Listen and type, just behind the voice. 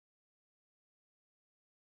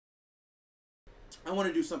I want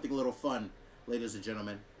to do something a little fun, ladies and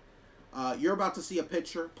gentlemen. You're about to see a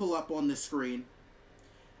picture pull up on the screen.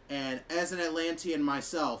 And as an Atlantean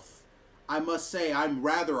myself, I must say I'm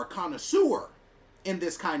rather a connoisseur in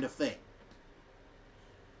this kind of thing.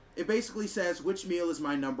 It basically says, which meal is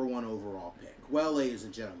my #1 overall pick? Well, ladies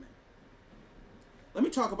and gentlemen, let me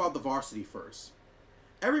talk about the varsity first.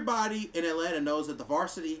 Everybody in Atlanta knows that the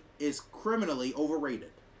varsity is criminally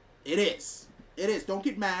overrated. It is. It is. Don't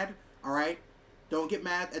get mad, all right? Don't get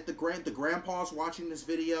mad at the grandpas watching this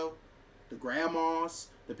video, the grandmas,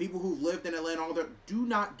 the people who've lived in Atlanta all their. Do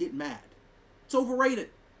not get mad. It's overrated.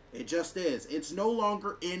 It just is. It's no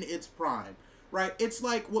longer in its prime, right? It's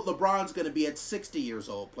like what LeBron's going to be at 60 years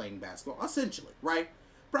old playing basketball, essentially, right?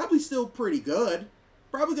 Probably still pretty good.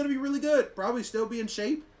 Probably going to be really good. Probably still be in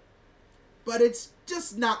shape. But it's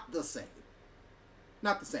just not the same.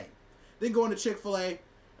 Not the same. Then going to Chick-fil-A.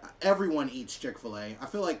 Everyone eats Chick-fil-A. I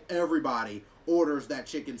feel like everybody orders that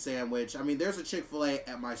chicken sandwich. I mean, there's a Chick-fil-A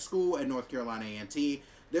at my school at North Carolina A&T.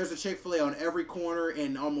 There's a Chick-fil-A on every corner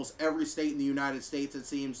in almost every state in the United States, it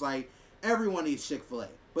seems like. Everyone eats Chick-fil-A.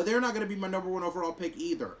 But they're not going to be my #1 overall pick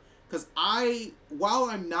either. Because while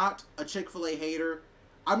I'm not a Chick-fil-A hater,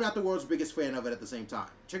 I'm not the world's biggest fan of it at the same time.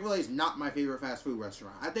 Chick-fil-A is not my favorite fast food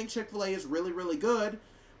restaurant. I think Chick-fil-A is really, really good,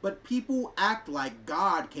 but people act like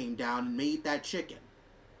God came down and made that chicken.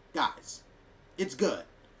 Guys, it's good,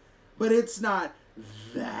 but it's not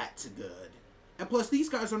that good. And plus, these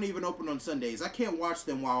guys aren't even open on Sundays. I can't watch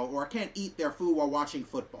them or I can't eat their food while watching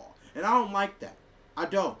football. And I don't like that. I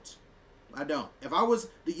don't. If I was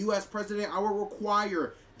the U.S. president, I would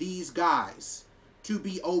require these guys to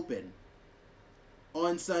be open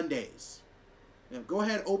on Sundays. Now, go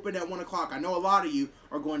ahead, open at 1 o'clock. I know a lot of you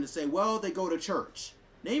are going to say, well, they go to church.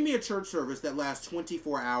 Name me a church service that lasts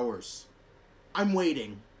 24 hours. I'm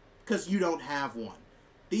waiting, because you don't have one.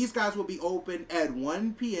 These guys will be open at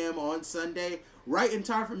 1 p.m. on Sunday, right in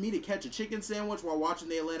time for me to catch a chicken sandwich while watching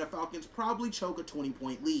the Atlanta Falcons probably choke a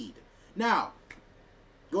 20-point lead. Now,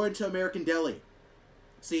 going to American Deli.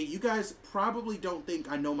 See, you guys probably don't think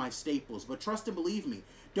I know my staples, but trust and believe me,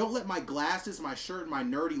 don't let my glasses, my shirt, and my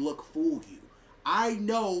nerdy look fool you. I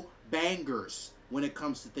know bangers when it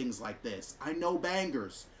comes to things like this. I know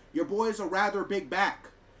bangers. Your boy's a rather big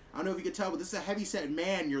back. I don't know if you can tell, but this is a heavy-set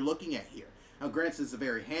man you're looking at here. Now, granted, this is a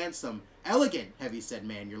very handsome, elegant, heavy-set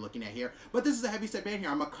man you're looking at here, but this is a heavy-set man here.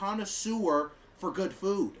 I'm a connoisseur for good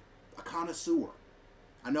food. A connoisseur.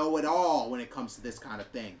 I know it all when it comes to this kind of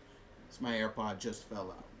thing. My AirPod just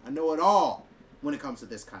fell out. I know it all when it comes to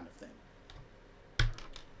this kind of thing.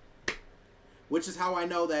 Which is how I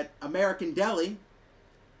know that American Deli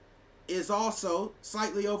is also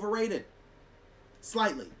slightly overrated.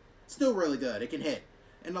 Slightly. Still really good. It can hit.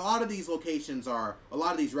 And a lot of these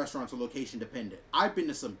restaurants are location dependent. I've been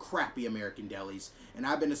to some crappy American delis, and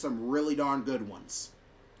I've been to some really darn good ones.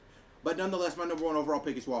 But nonetheless, my #1 overall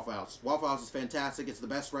pick is Waffle House. Waffle House is fantastic. It's the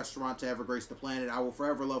best restaurant to ever grace the planet. I will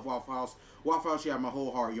forever love Waffle House. Waffle House, you have my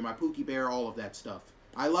whole heart. You're my Pookie Bear, all of that stuff.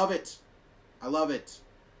 I love it. I love it.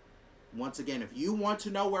 Once again, if you want to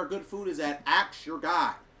know where good food is at, ask your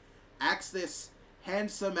guy. Ask this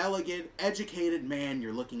handsome, elegant, educated man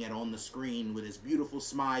you're looking at on the screen with his beautiful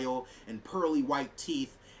smile and pearly white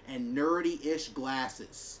teeth and nerdy-ish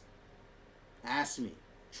glasses. Ask me.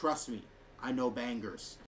 Trust me. I know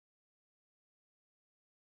bangers.